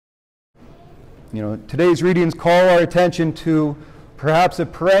Today's readings call our attention to perhaps a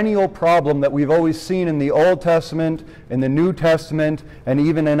perennial problem that we've always seen in the Old Testament, in the New Testament, and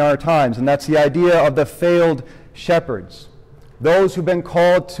even in our times, and that's the idea of the failed shepherds. Those who've been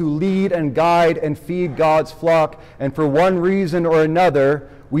called to lead and guide and feed God's flock, and for one reason or another,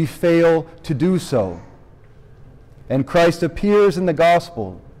 we fail to do so. And Christ appears in the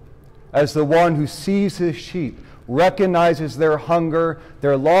gospel as the one who sees his sheep, recognizes their hunger,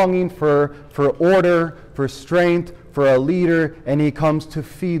 their longing for order, for strength, for a leader, and he comes to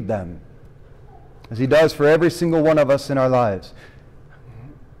feed them, as he does for every single one of us in our lives.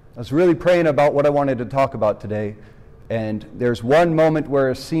 I was really praying about what I wanted to talk about today, and there's one moment where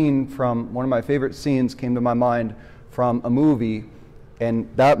a scene from one of my favorite scenes came to my mind from a movie, and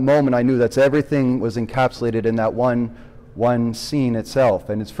that moment I knew that everything was encapsulated in that one scene itself,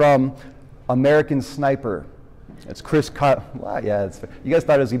 and it's from American Sniper. It's Chris Kyle. Well, yeah, you guys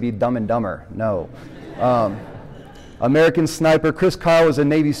thought it was going to be Dumb and Dumber. No. American Sniper. Chris Kyle was a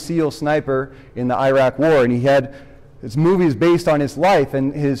Navy SEAL sniper in the Iraq War, and his movie is based on his life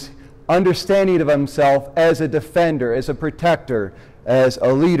and his understanding of himself as a defender, as a protector, as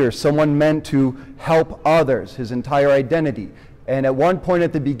a leader, someone meant to help others, his entire identity. And at one point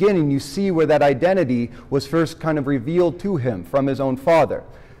at the beginning, you see where that identity was first kind of revealed to him from his own father.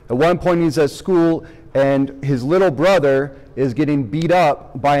 At one point he's at school, and his little brother is getting beat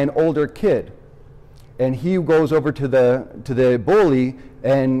up by an older kid. And he goes over to the bully,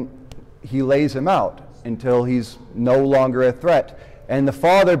 and he lays him out until he's no longer a threat. And the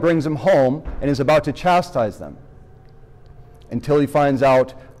father brings him home and is about to chastise them until he finds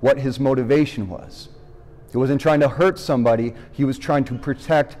out what his motivation was. He wasn't trying to hurt somebody, he was trying to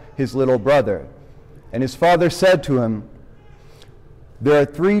protect his little brother. And his father said to him, "There are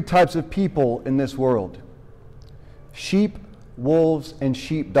three types of people in this world: sheep, wolves, and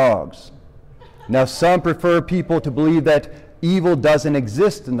sheepdogs. Now some prefer people to believe that evil doesn't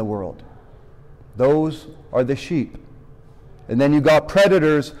exist in the world. Those are the sheep. And then you got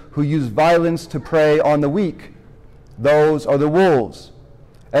predators who use violence to prey on the weak. Those are the wolves.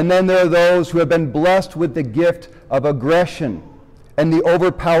 And then there are those who have been blessed with the gift of aggression and the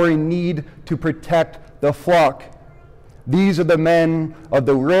overpowering need to protect the flock. These are the men of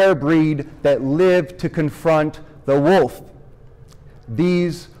the rare breed that live to confront the wolf.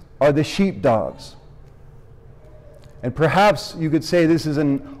 These are the sheepdogs." And perhaps you could say this is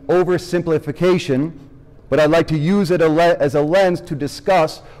an oversimplification, but I'd like to use it as a lens to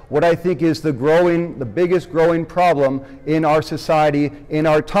discuss what I think is the biggest growing problem in our society, in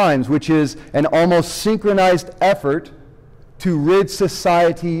our times, which is an almost synchronized effort to rid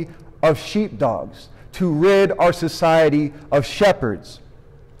society of sheepdogs, to rid our society of shepherds.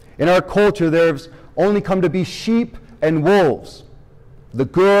 In our culture, there's only come to be sheep and wolves, the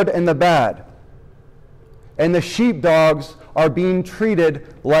good and the bad. And the sheepdogs are being treated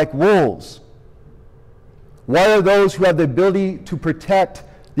like wolves. Why are those who have the ability to protect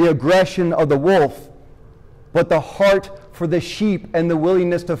the aggression of the wolf, but the heart for the sheep and the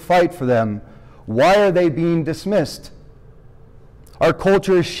willingness to fight for them, why are they being dismissed? Our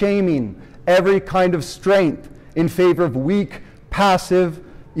culture is shaming every kind of strength in favor of weak, passive,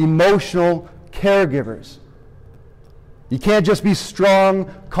 emotional caregivers. You can't just be strong,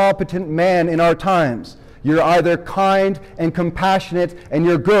 competent man in our times. You're either kind and compassionate and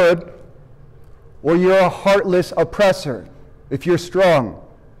you're good, or you're a heartless oppressor if you're strong.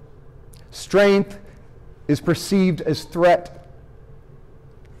 Strength is perceived as threat.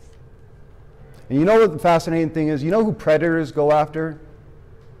 And you know what the fascinating thing is? You know who predators go after?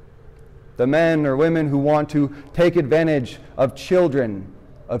 The men or women who want to take advantage of children,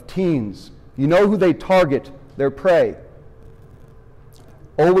 of teens. You know who they target, their prey?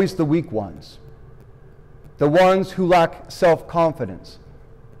 Always the weak ones. The ones who lack self-confidence.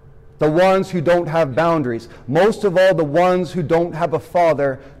 The ones who don't have boundaries. Most of all, the ones who don't have a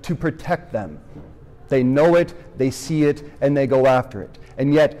father to protect them. They know it, they see it, and they go after it.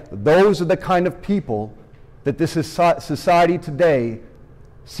 And yet, those are the kind of people that this society today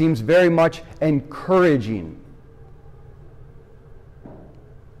seems very much encouraging.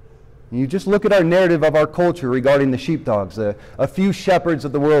 You just look at our narrative of our culture regarding the sheepdogs, a few shepherds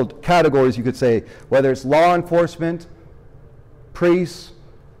of the world, categories you could say, whether it's law enforcement, priests,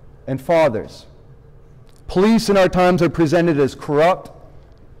 and fathers. Police in our times are presented as corrupt,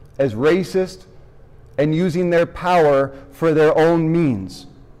 as racist, and using their power for their own means.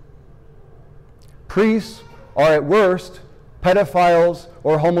 Priests are at worst pedophiles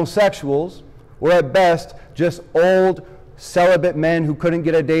or homosexuals, or at best just old celibate men who couldn't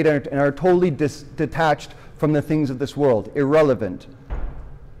get a date and are totally detached from the things of this world, irrelevant.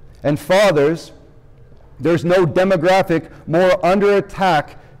 And fathers There's no demographic more under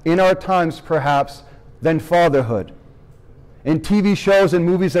attack in our times, perhaps, than fatherhood. In TV shows and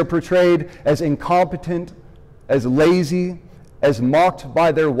movies, they're portrayed as incompetent, as lazy, as mocked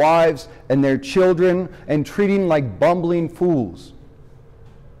by their wives and their children, and treating like bumbling fools.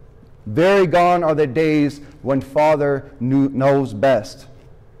 Very gone are the days when father knows best.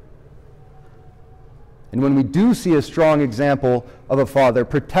 And when we do see a strong example of a father,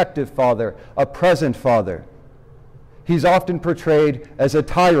 protective father, a present father, he's often portrayed as a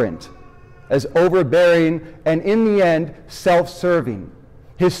tyrant, as overbearing, and in the end, self-serving.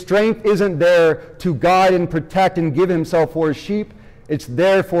 His strength isn't there to guide and protect and give himself for his sheep. It's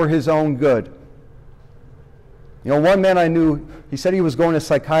there for his own good. You know, one man I knew, he said he was going to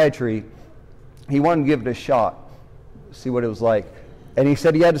psychiatry. He wanted to give it a shot, see what it was like. And he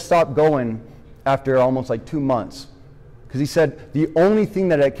said he had to stop going after almost like 2 months. Because he said the only thing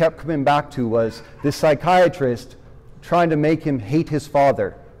that I kept coming back to was this psychiatrist trying to make him hate his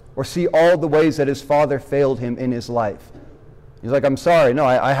father or see all the ways that his father failed him in his life. He's like, I'm sorry, no,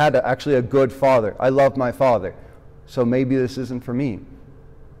 I had actually a good father. I love my father. So maybe this isn't for me.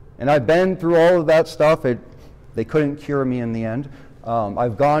 And I've been through all of that stuff. They couldn't cure me in the end.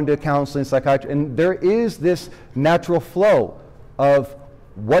 I've gone to counseling, psychiatry, and there is this natural flow of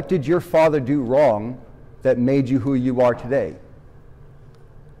what did your father do wrong that made you who you are today?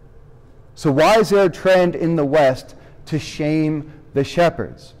 So why is there a trend in the West to shame the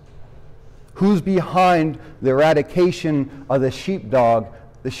shepherds? Who's behind the eradication of the sheepdog,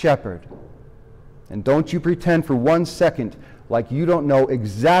 the shepherd? And don't you pretend for 1 second like you don't know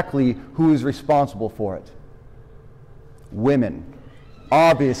exactly who is responsible for it. Women,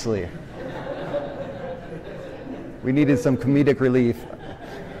 obviously. We needed some comedic relief.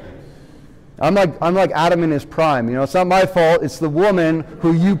 I'm like Adam in his prime. You know, it's not my fault. It's the woman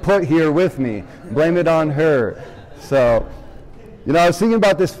who you put here with me. Blame it on her. So, you know, I was thinking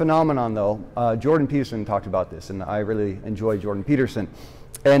about this phenomenon, though. Jordan Peterson talked about this, and I really enjoy Jordan Peterson.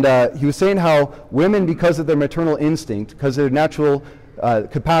 And he was saying how women, because of their maternal instinct, because of their natural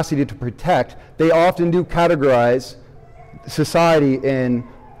capacity to protect, they often do categorize society in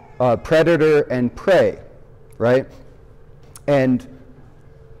predator and prey, right? And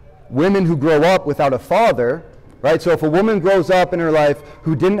women who grow up without a father, right? So if a woman grows up in her life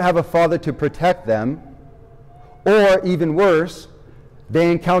who didn't have a father to protect them, or even worse, they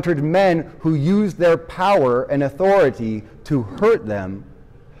encountered men who used their power and authority to hurt them,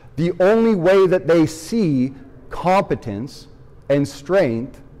 the only way that they see competence and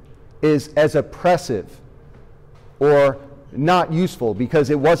strength is as oppressive or not useful because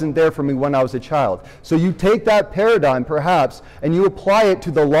it wasn't there for me when I was a child. So you take that paradigm perhaps and you apply it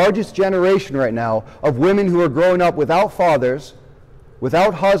to the largest generation right now of women who are growing up without fathers,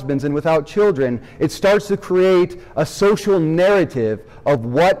 without husbands, and without children. It starts to create a social narrative of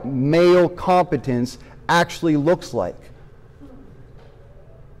what male competence actually looks like.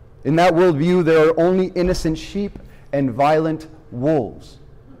 In that worldview, there are only innocent sheep and violent wolves.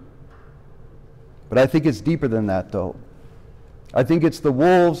 But I think it's deeper than that, though. I think it's the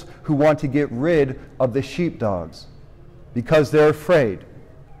wolves who want to get rid of the sheepdogs because they're afraid.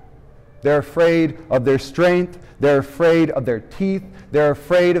 They're afraid of their strength. They're afraid of their teeth. They're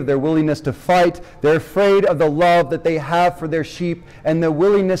afraid of their willingness to fight. They're afraid of the love that they have for their sheep and the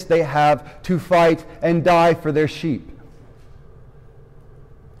willingness they have to fight and die for their sheep.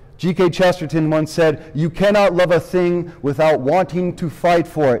 G.K. Chesterton once said, "You cannot love a thing without wanting to fight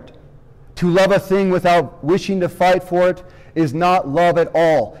for it. To love a thing without wishing to fight for it is not love at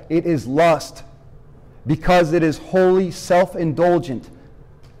all. It is lust, because it is wholly self-indulgent,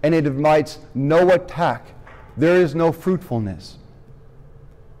 and it invites no attack. There is no fruitfulness.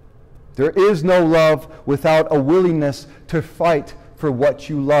 There is no love without a willingness to fight for what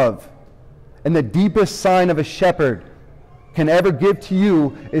you love. And the deepest sign of a shepherd can ever give to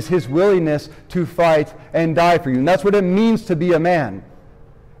you is his willingness to fight and die for you." And that's what it means to be a man.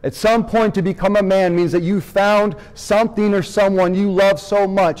 At some point, to become a man means that you found something or someone you love so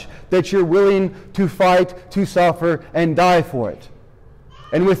much that you're willing to fight, to suffer, and die for it.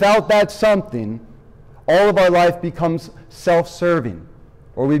 And without that something, all of our life becomes self-serving,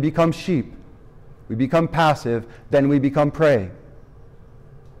 or we become sheep. We become passive, then we become prey.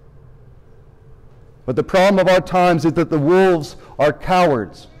 But the problem of our times is that the wolves are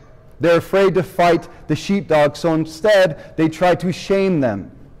cowards. They're afraid to fight the sheepdogs, so instead they try to shame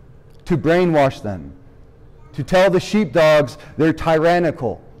them, to brainwash them, to tell the sheepdogs they're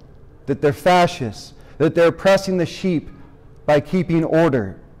tyrannical, that they're fascists, that they're oppressing the sheep by keeping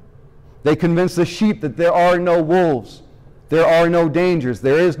order. They convince the sheep that there are no wolves, There are no dangers.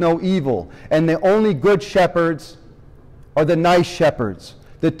 There is no evil. And the only good shepherds are the nice shepherds,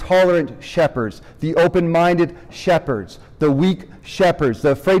 the tolerant shepherds, the open-minded shepherds, the weak shepherds,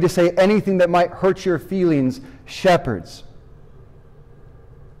 the afraid to say anything that might hurt your feelings shepherds.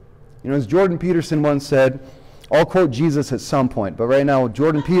 You know, as Jordan Peterson once said, I'll quote Jesus at some point, but right now,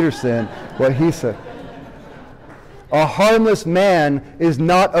 Jordan Peterson, what he said, a harmless man is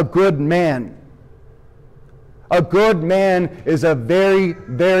not a good man. A good man is a very,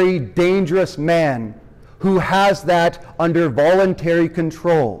 very dangerous man who has that under voluntary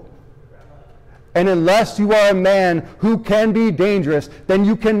control. And unless you are a man who can be dangerous, then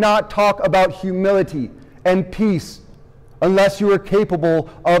you cannot talk about humility and peace unless you are capable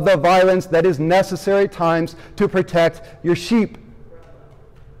of the violence that is necessary at times to protect your sheep.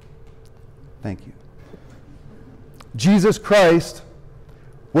 Thank you. Jesus Christ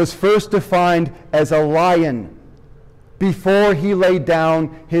was first defined as a lion before he laid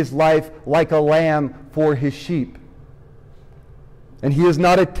down his life like a lamb for his sheep. And he is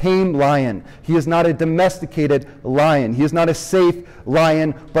not a tame lion. He is not a domesticated lion. He is not a safe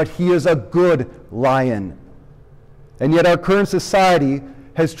lion, but he is a good lion. And yet our current society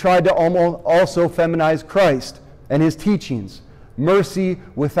has tried to also feminize Christ and his teachings. Mercy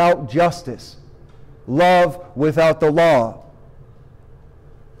without justice. Love without the law.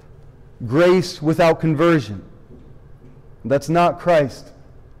 Grace without conversion. That's not Christ.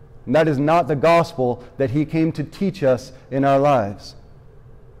 And that is not the gospel that he came to teach us in our lives.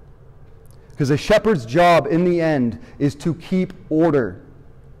 Because a shepherd's job in the end is to keep order.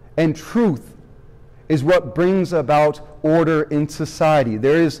 And truth is what brings about order in society.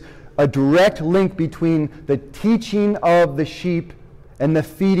 There is a direct link between the teaching of the sheep and the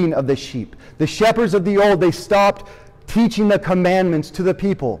feeding of the sheep. The shepherds of the old, they stopped teaching the commandments to the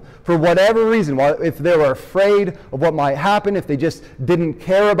people for whatever reason. If they were afraid of what might happen, if they just didn't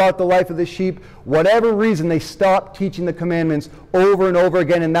care about the life of the sheep, whatever reason, they stopped teaching the commandments over and over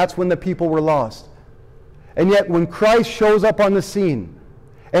again, and that's when the people were lost. And yet when Christ shows up on the scene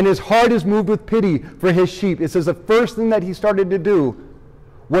and his heart is moved with pity for his sheep, it says the first thing that he started to do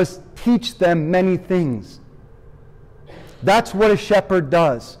was teach them many things. That's what a shepherd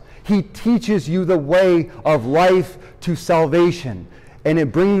does. He teaches you the way of life to salvation, and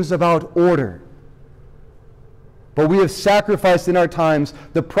it brings about order. But we have sacrificed in our times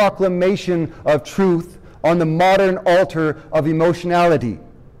the proclamation of truth on the modern altar of emotionality.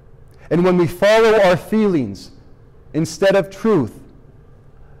 And when we follow our feelings instead of truth,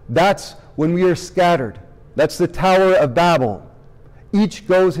 that's when we are scattered. That's the Tower of Babel. Each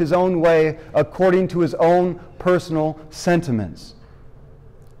goes his own way according to his own personal sentiments.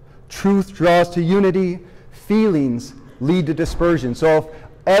 Truth draws to unity. Feelings lead to dispersion. So if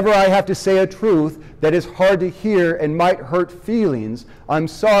ever I have to say a truth that is hard to hear and might hurt feelings, I'm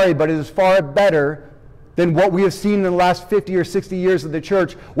sorry, but it is far better than what we have seen in the last 50 or 60 years of the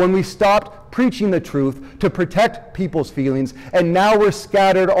church when we stopped preaching the truth to protect people's feelings, and now we're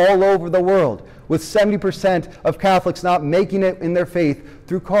scattered all over the world, with 70% of Catholics not making it in their faith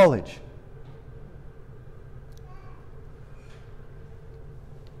through college.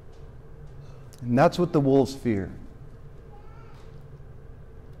 And that's what the wolves fear.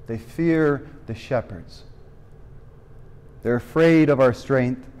 They fear the shepherds. They're afraid of our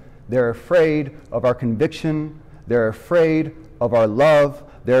strength. They're afraid of our conviction. They're afraid of our love.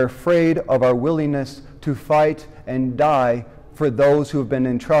 They're afraid of our willingness to fight and die for those who have been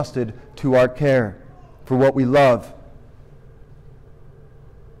entrusted to our care, for what we love.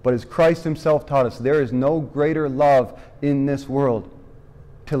 But as Christ himself taught us, there is no greater love in this world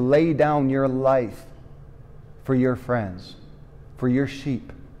to lay down your life for your friends, for your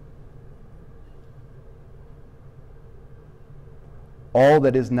sheep. All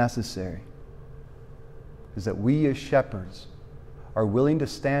that is necessary is that we as shepherds are willing to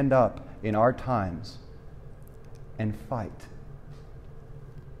stand up in our times and fight